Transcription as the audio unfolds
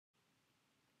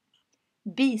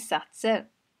Bisatser.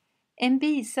 En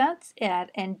bisats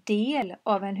är en del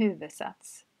av en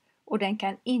huvudsats och den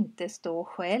kan inte stå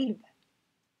själv.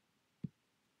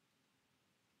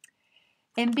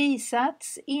 En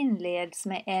bisats inleds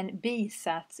med en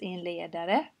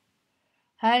bisatsinledare.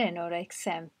 Här är några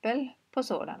exempel på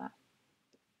sådana.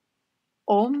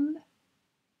 Om,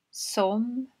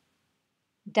 som,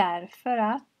 därför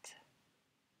att,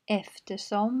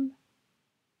 eftersom,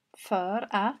 för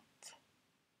att,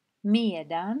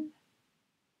 medan,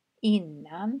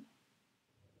 innan,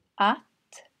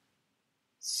 att,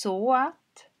 så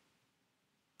att,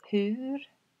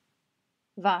 hur,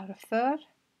 varför,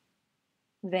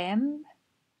 vem,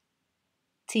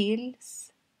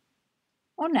 tills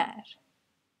och när.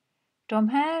 De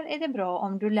här är det bra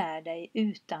om du lär dig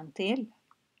utantill.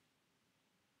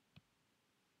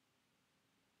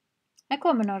 Här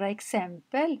kommer några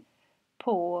exempel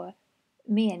på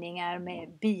meningar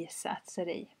med bisatser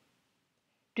i.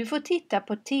 Du får titta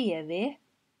på TV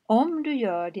om du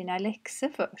gör dina läxor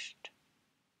först.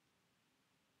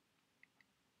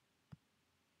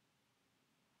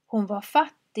 Hon var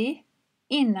fattig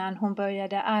innan hon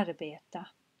började arbeta.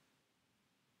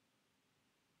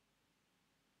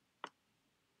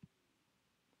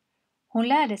 Hon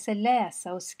lärde sig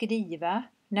läsa och skriva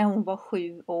när hon var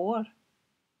 7 år.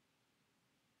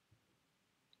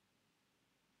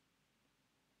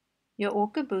 Jag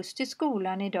åker buss till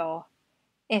skolan idag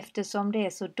eftersom det är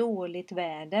så dåligt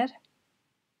väder.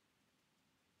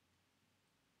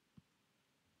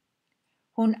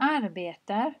 Hon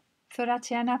arbetar för att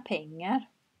tjäna pengar.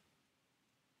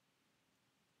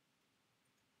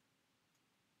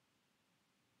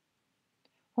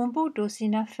 Hon bodde hos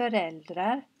sina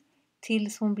föräldrar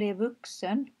tills hon blev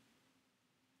vuxen.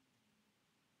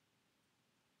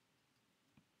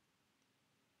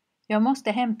 Jag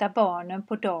måste hämta barnen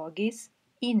på dagis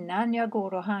innan jag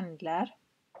går och handlar.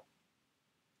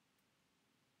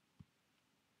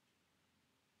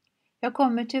 Jag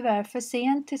kommer tyvärr för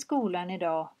sent till skolan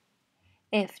idag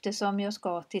eftersom jag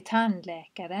ska till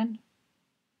tandläkaren.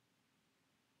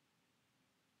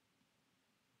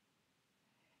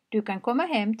 Du kan komma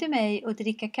hem till mig och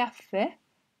dricka kaffe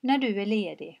när du är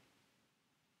ledig.